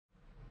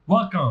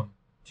Welcome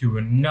to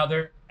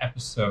another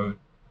episode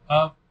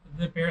of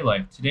The Bear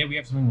Life. Today we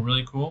have something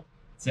really cool.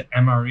 It's an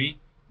MRE,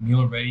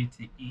 meal ready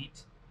to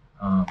eat.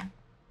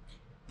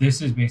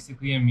 This is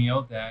basically a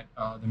meal that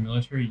the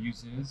military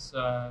uses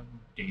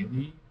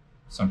daily,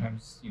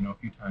 sometimes a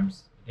few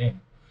times a day.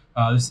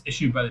 This is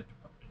issued by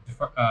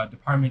the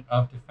Department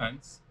of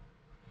Defense,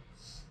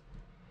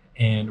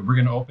 and we're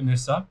gonna open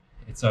this up.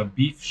 It's a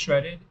beef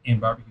shredded in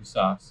barbecue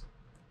sauce.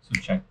 So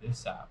check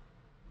this out.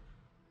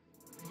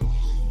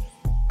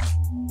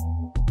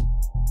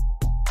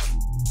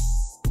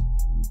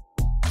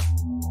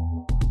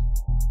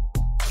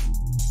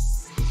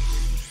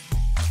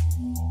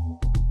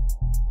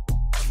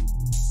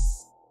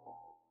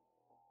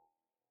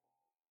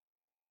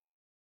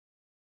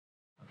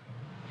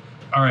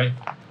 All right,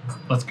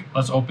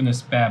 let's open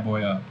this bad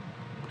boy up.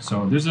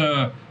 So there's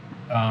a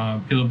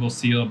peelable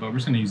seal, but we're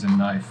just gonna use a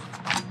knife.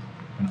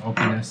 I'm gonna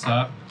open this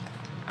up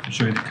and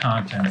show you the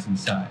contents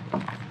inside.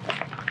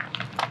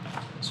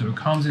 So it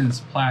comes in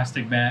this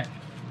plastic bag.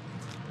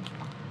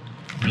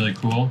 Really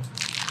cool.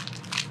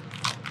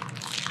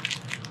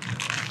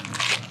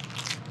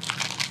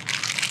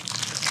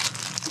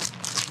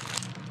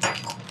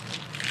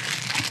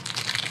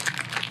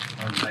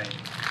 All right,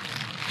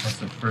 that's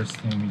the first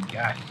thing we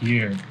got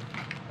here.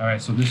 All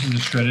right, so this is the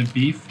shredded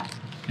beef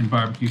in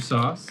barbecue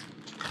sauce.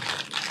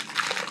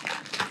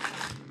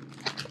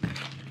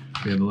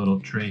 We have a little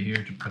tray here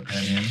to put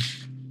that in.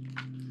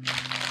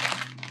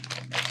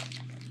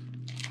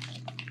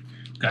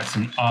 Got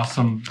some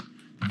awesome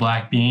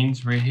black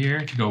beans right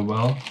here to go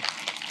well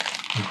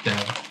with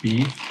that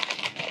beef.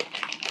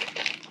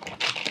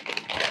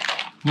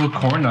 Little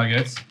corn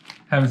nuggets.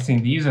 Haven't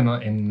seen these in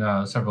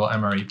several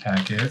MRE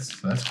packets,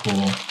 so that's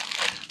cool.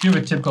 You have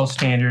a typical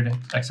standard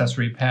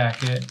accessory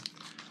packet.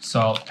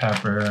 Salt,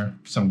 pepper,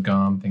 some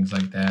gum, things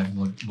like that.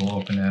 We'll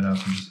open that up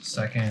in just a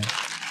second.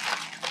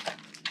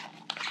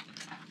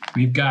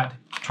 We've got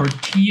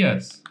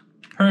tortillas.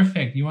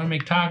 Perfect. You want to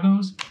make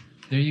tacos?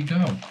 There you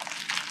go.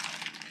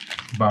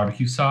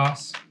 Barbecue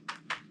sauce.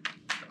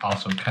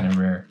 Also kind of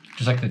rare.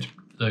 Just like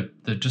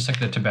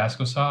the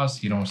Tabasco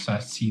sauce, you don't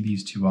see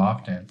these too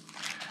often.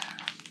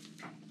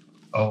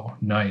 Oh,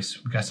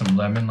 nice. We got some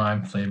lemon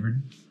lime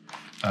flavored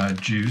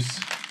juice.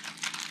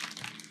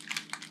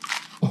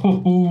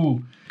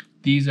 Oh,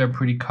 these are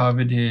pretty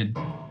coveted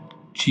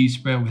cheese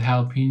spread with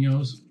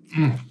jalapenos.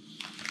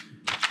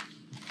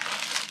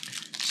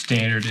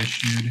 Standard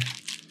issued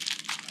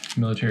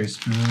military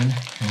spoon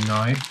and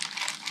knife.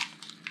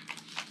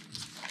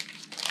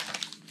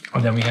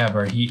 And then we have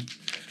our heat.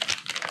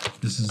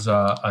 This is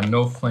a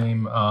no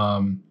flame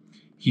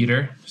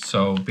heater.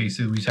 So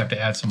basically we just have to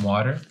add some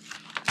water.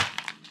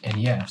 And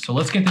yeah, so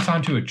let's get this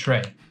onto a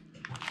tray.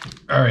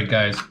 All right,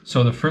 guys.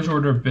 So the first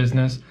order of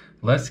business,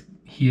 let's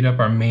heat up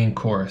our main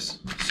course.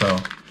 So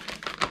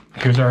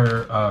here's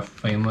our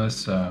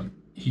flameless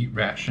heat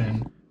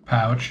ration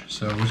pouch.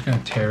 So we're just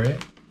gonna tear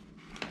it.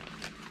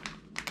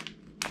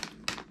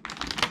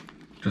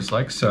 Just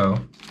like so.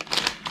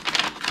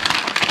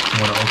 I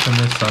want to open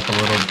this up a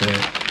little bit.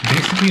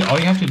 Basically, all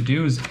you have to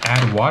do is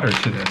add water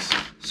to this.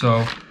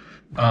 So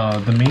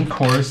the main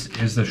course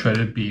is the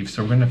shredded beef.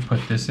 So we're gonna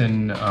put this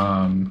in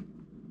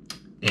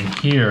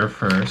here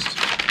first.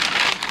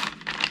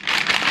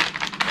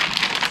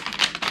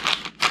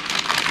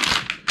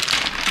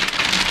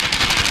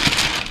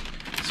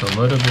 It's a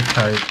little bit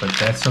tight, but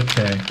that's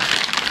okay.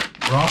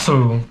 We're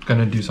also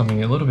gonna do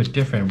something a little bit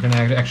different. We're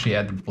gonna actually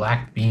add the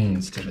black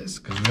beans to this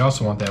because we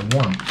also want that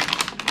warm.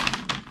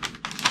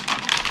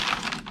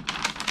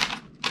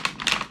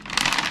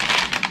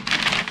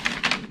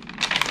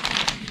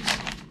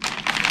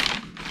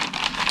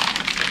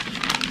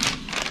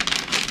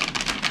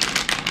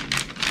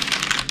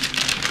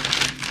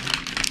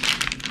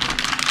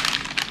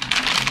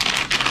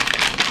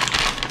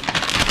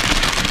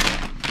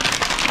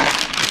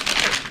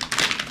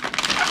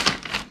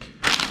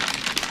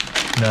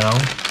 Now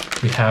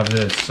we have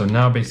this. So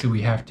now basically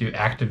we have to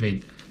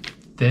activate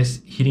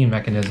this heating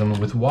mechanism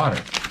with water.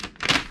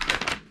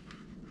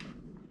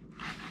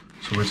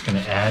 So we're just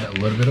going to add a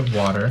little bit of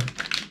water.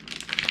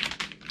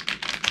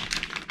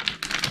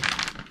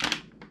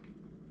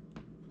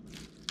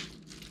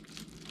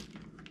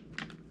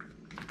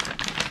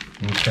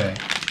 Okay,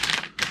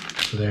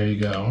 so there you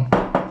go.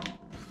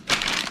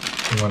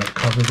 You want to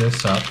cover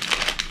this up.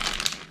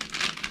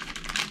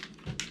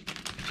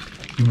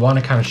 You want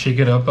to kind of shake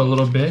it up a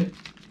little bit.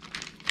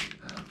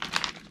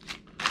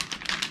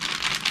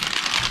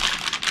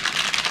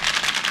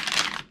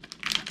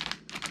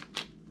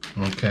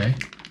 Okay.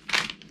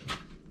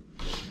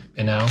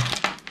 And now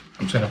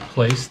I'm just going to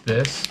place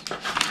this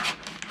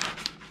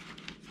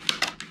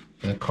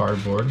in the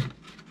cardboard.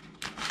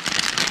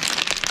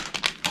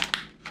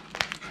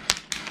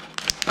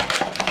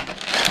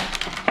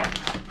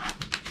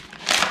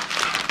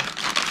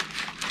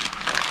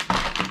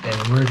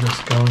 And we're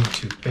just going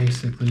to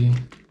basically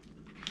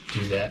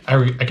do that.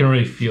 I can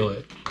really feel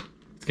it.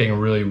 It's getting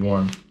really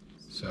warm.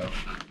 So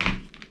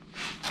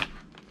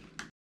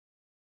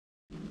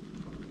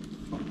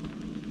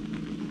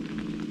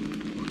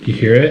You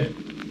hear it?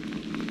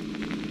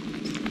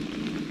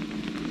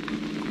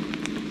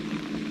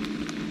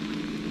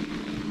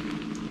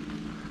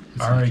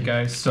 All right,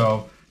 guys.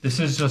 So this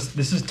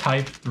is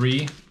type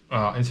 3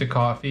 instant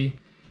coffee.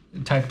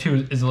 Type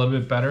 2 is a little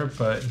bit better,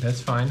 but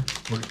that's fine.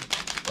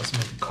 Let's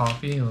make the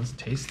coffee and let's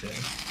taste it.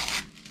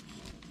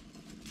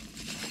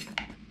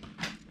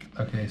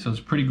 Okay, so it's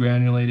pretty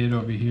granulated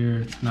over here.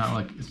 It's not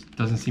like, it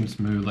doesn't seem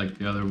smooth like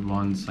the other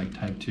ones, like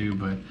type 2,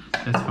 but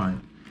that's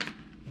fine.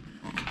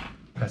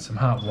 Got some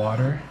hot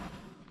water.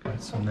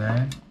 Got some of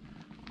that.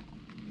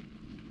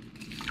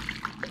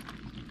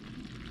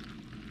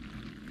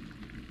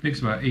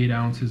 Takes about 8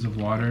 ounces of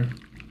water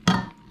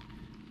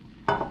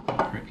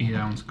for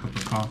 8-ounce cup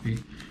of coffee.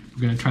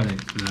 We're gonna try the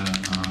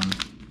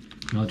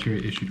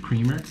military issued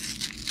creamer.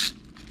 It's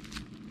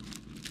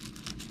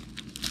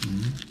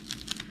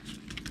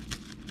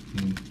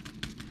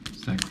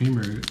that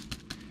creamer,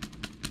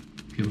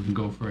 people can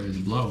go for it as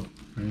low,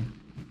 right?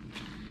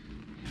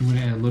 I'm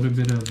gonna add a little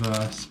bit of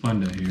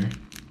Splenda here,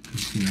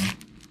 because, you know,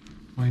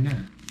 why not?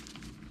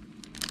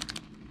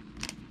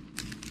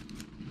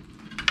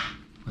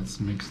 Let's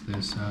mix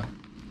this up.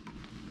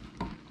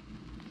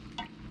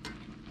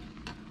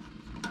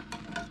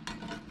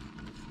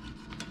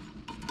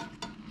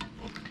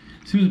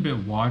 Seems a bit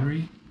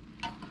watery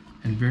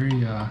and very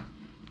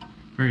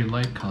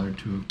light color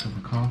to a cup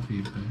of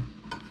coffee, but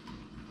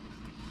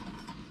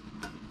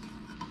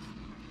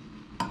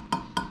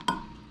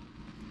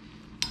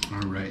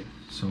all right.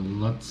 So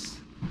let's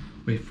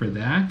wait for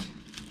that.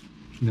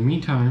 In the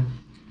meantime,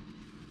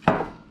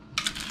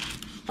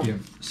 you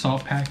have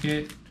salt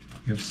packet.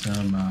 We have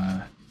some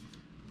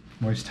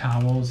moist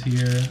towels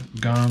here,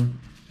 gum,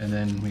 and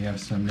then we have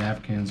some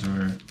napkins,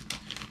 or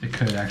it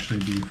could actually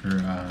be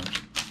for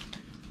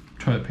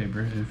toilet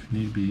paper if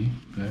need be,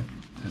 but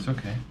that's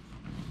okay.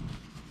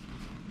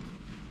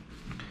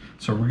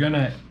 So we're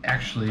gonna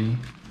actually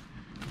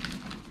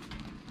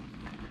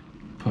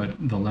put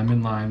the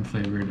lemon lime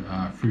flavored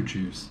fruit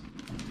juice.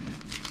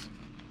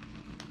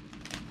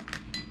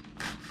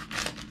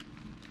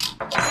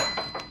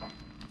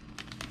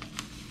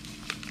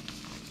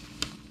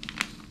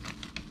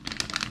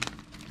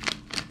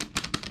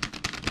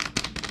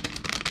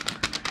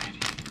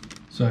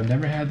 So I've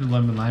never had the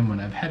lemon lime one.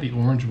 I've had the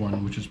orange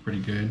one, which is pretty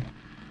good.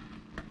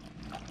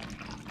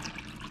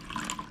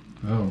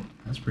 Oh,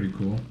 that's pretty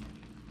cool.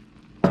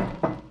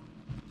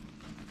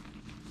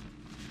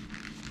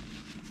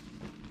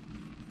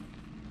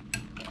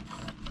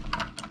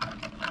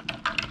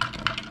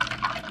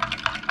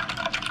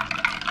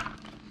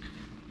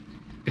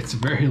 It's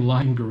very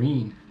lime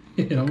green.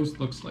 It almost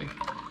looks like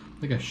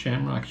a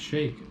shamrock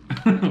shake.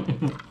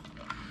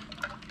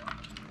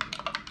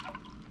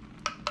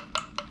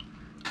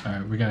 All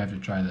right, we're gonna have to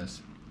try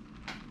this.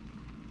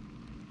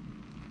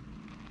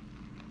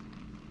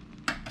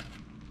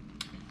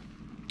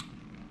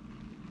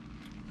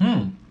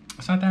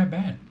 It's not that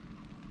bad.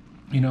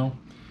 You know,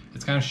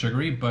 it's kind of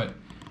sugary, but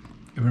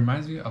it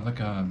reminds me of like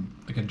a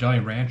Jolly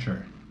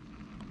Rancher.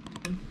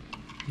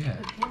 Yeah.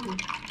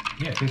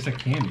 Yeah, it tastes like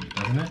candy,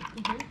 doesn't it?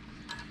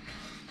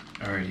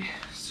 Mm-hmm. Alrighty,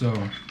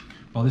 so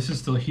while this is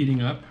still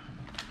heating up,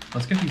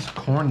 let's get these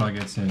corn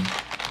nuggets in.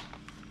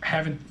 I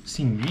haven't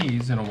seen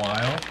these in a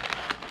while.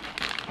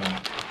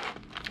 But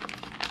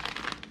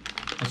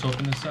let's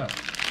open this up.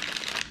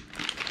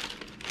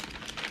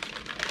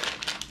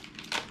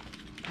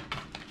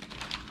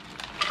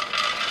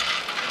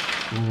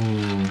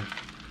 Ooh,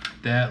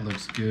 that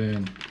looks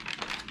good.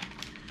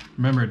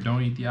 Remember,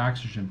 don't eat the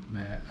oxygen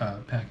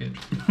package.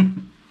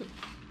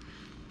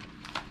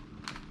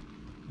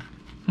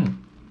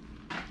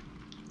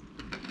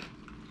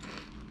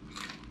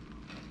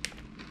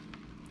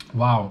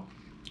 Wow,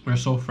 they're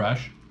so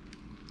fresh.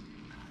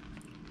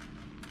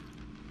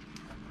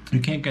 You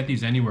can't get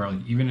these anywhere,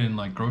 like even in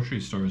like grocery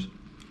stores.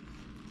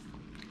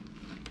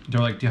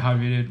 They're like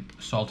dehydrated,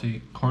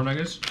 salty corn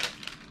nuggets.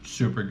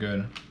 Super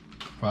good.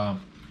 Wow.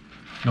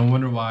 No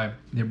wonder why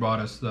they brought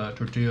us the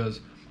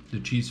tortillas, the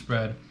cheese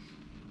spread,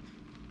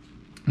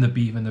 the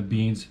beef and the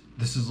beans.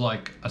 This is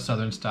like a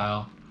Southern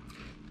style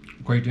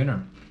great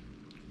dinner.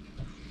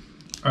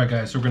 All right,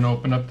 guys, so we're gonna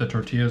open up the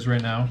tortillas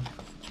right now.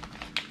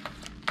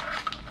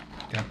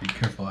 Gotta be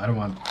careful. I don't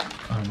want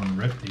to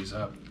rip these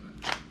up.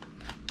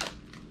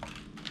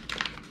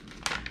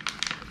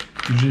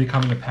 Usually they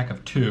come in a pack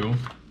of 2.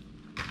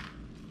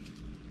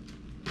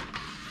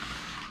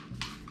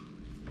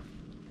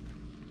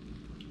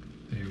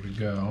 There we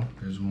go.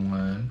 There's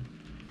one.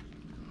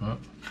 Oh,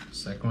 the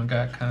second one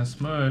got kind of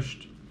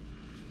smushed.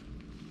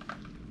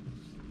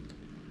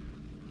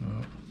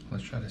 Oh,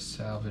 let's try to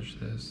salvage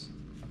this.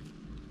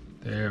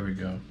 There we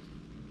go.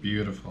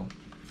 Beautiful.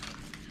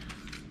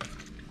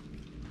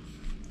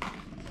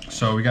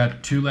 So we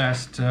got 2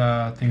 last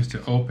things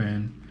to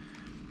open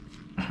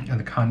on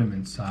the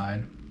condiment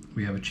side.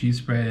 We have a cheese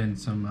spread and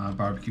some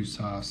barbecue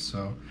sauce.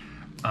 So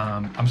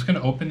I'm just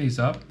gonna open these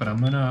up, but I'm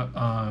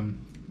gonna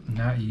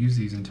not use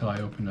these until I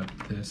open up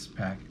this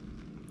pack.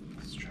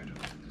 Let's try to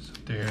open this up.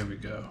 There we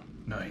go.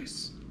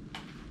 Nice.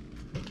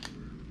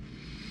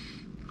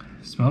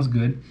 Smells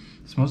good.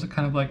 smells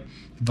kind of like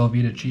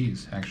Velveeta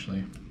cheese,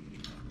 actually.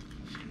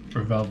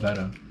 Or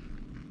Velveeta.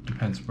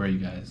 Depends where you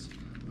guys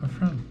are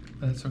from.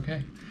 That's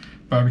okay.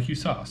 Barbecue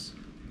sauce.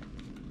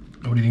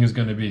 What do you think it's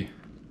gonna be?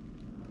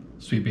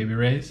 Sweet Baby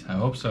Ray's? I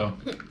hope so.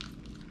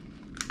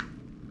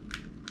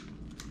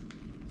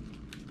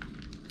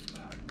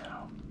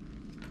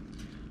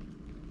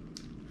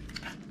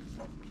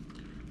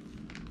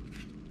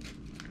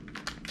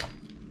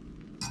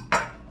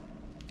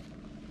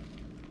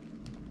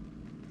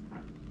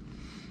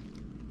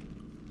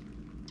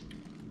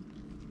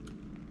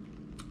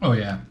 Oh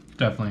yeah,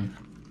 definitely.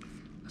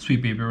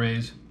 Sweet Baby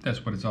Ray's,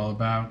 that's what it's all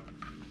about.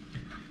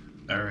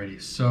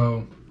 Alrighty,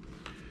 so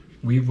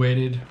we've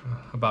waited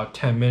about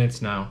 10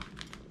 minutes now.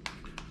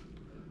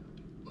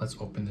 Let's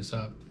open this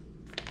up.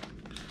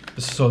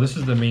 So this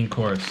is the main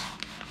course.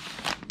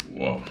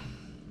 Whoa.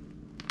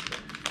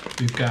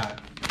 We've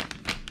got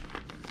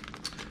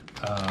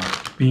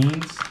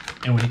beans,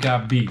 and we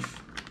got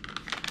beef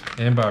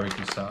and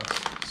barbecue sauce.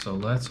 So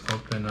let's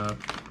open up.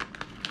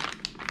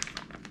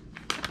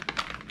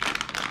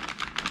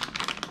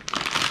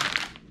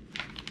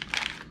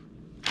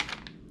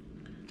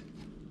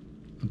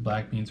 The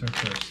black beans are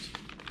first.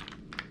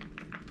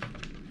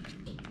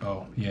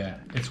 Oh yeah,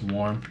 it's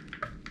warm.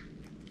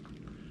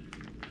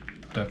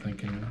 Definitely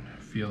can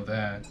feel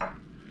that.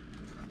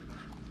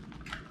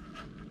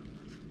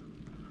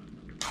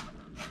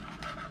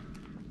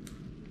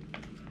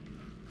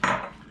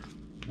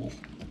 Whoa.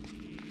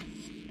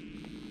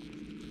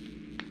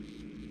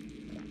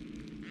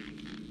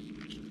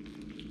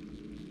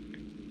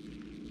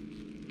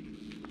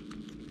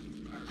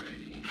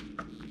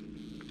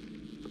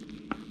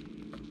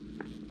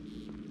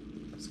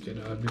 Get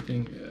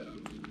everything out.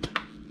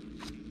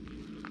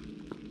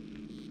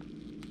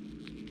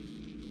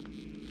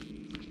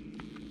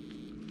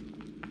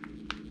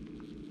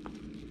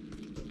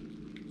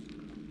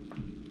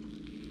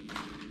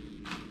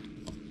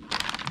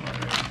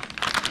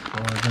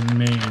 Alright, for the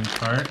main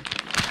part,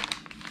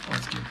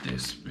 let's get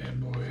this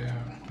bad boy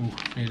out.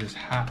 Ooh, it is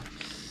hot.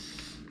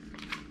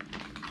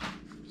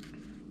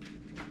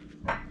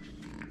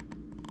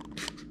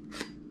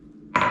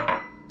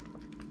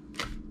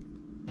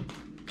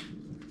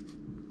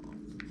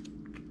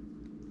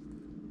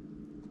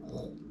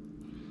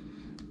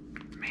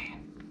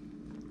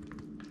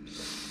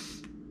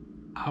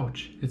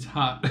 Ouch, it's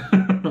hot.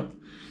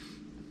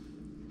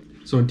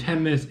 So in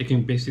 10 minutes, it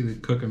can basically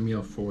cook a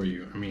meal for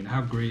you. I mean,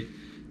 how great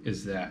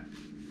is that?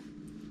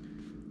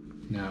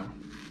 Now,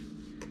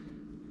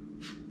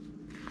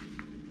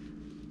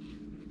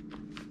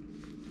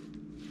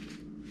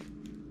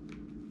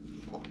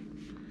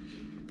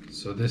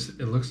 so this,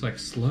 it looks like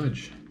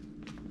sludge.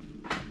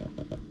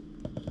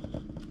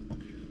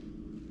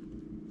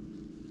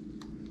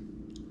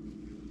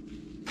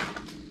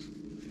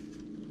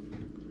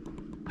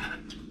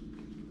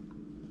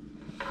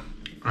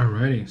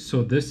 Alrighty,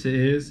 so this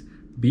is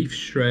beef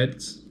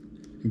shreds,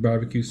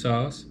 barbecue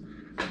sauce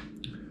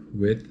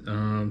with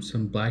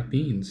some black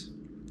beans.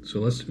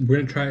 So we're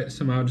gonna try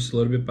some out just a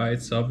little bit by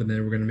itself, and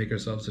then we're gonna make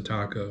ourselves a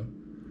taco.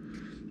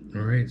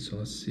 All right, so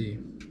let's see.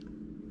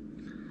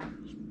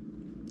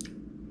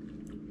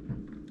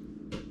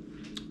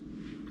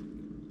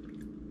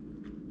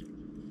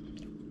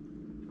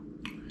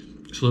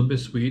 It's a little bit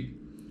sweet.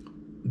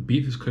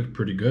 Beef is cooked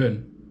pretty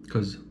good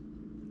because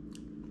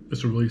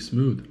it's really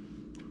smooth.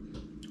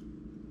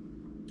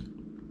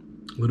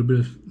 A little bit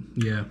of,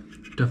 yeah,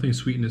 definitely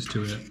sweetness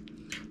to it.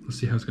 Let's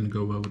see how it's gonna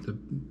go well with the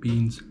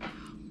beans.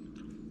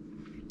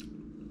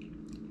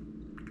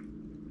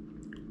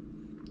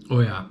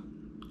 Oh yeah,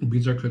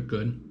 beans are cooked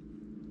good.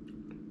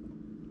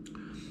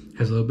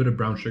 Has a little bit of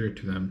brown sugar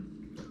to them.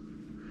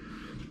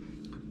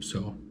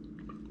 So,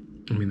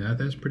 I mean,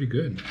 that's pretty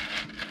good.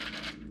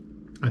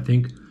 I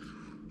think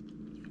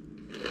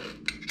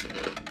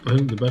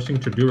the best thing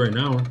to do right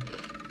now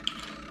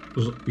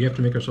is we have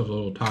to make ourselves a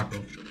little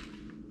taco.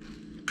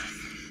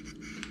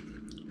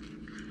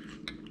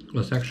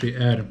 Let's actually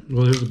add,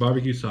 well, here's the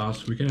barbecue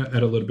sauce. We can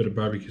add a little bit of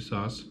barbecue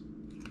sauce.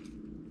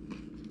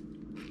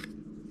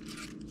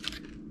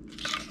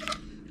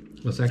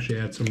 Let's actually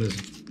add some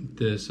of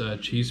this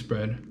cheese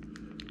spread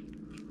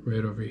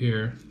right over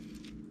here.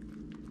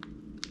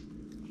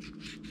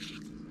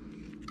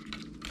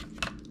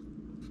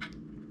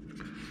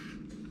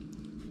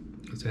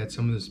 Let's add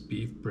some of this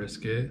beef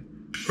brisket,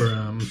 or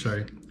I'm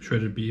sorry,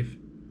 shredded beef.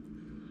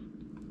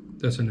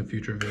 That's in a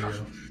future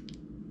video.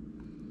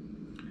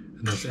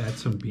 And let's add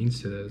some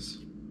beans to this.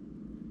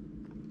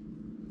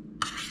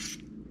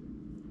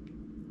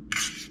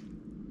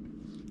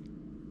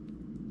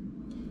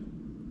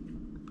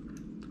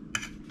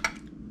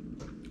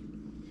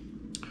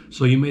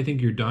 So you may think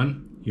you're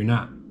done, you're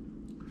not.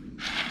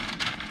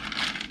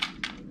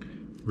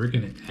 We're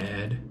gonna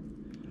add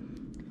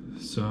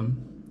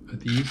some of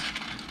these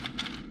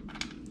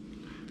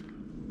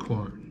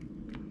corn.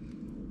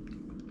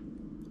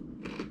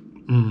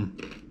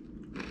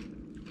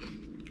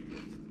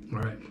 All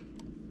right.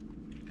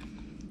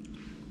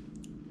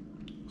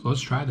 So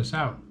let's try this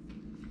out.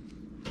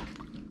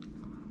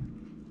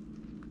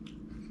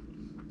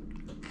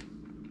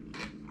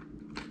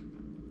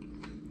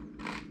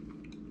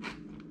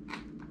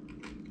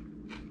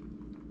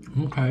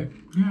 Okay,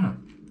 yeah.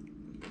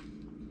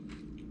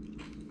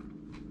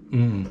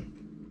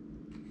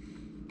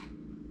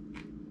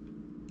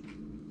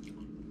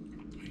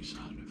 These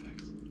sound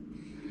effects.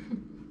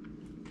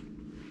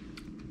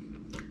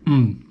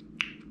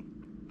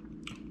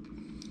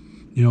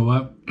 You know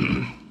what?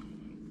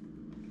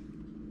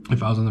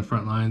 If I was on the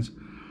front lines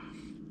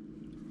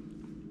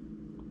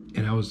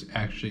and I was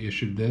actually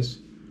issued this,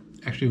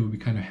 actually would be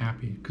kind of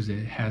happy because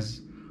it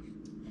has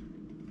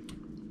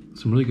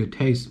some really good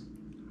taste.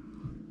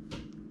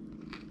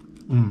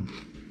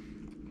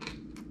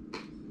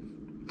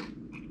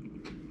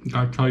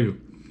 Gotta tell you,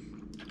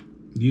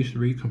 these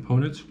three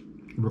components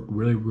work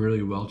really,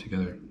 really well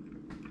together.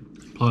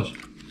 Plus,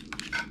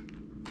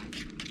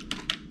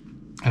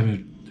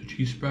 having the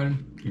cheese spread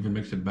even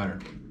makes it better.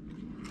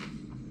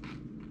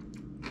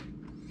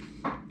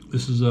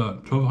 This is a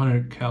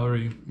 1,200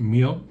 calorie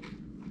meal.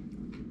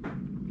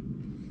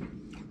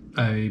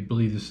 I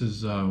believe this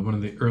is one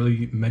of the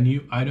early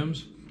menu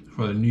items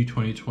for the new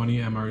 2020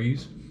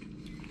 MREs.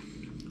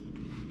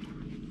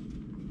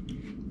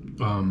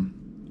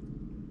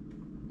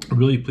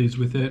 Really pleased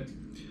with it.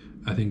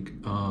 I think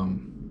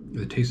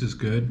the taste is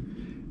good,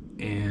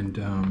 and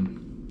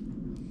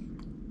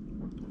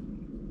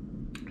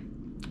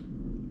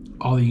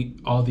all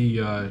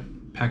the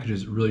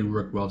packages really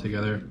work well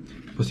together.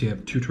 Plus, you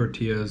have 2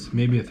 tortillas.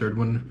 Maybe a third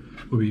one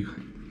would be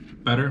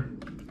better,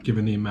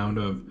 given the amount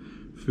of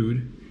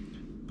food.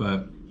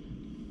 But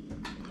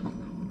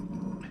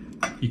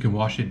you can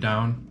wash it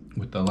down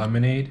with the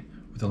lemonade,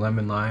 with the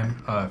lemon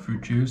lime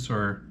fruit juice,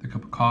 or the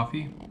cup of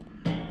coffee.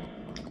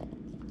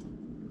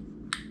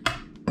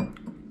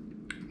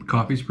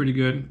 Coffee's pretty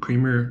good.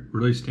 Creamer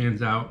really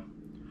stands out.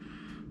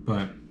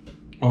 But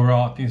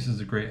overall, I think this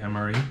is a great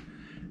MRE.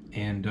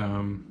 And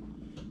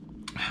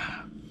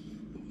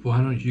why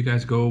don't you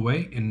guys go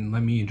away and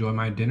let me enjoy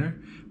my dinner,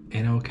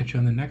 and I will catch you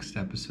on the next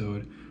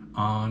episode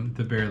on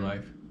The Bear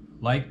Life.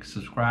 Like,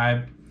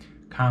 subscribe,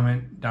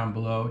 comment down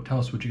below. Tell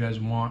us what you guys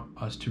want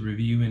us to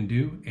review and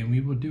do, and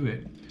we will do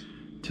it.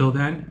 Till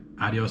then,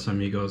 adios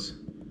amigos.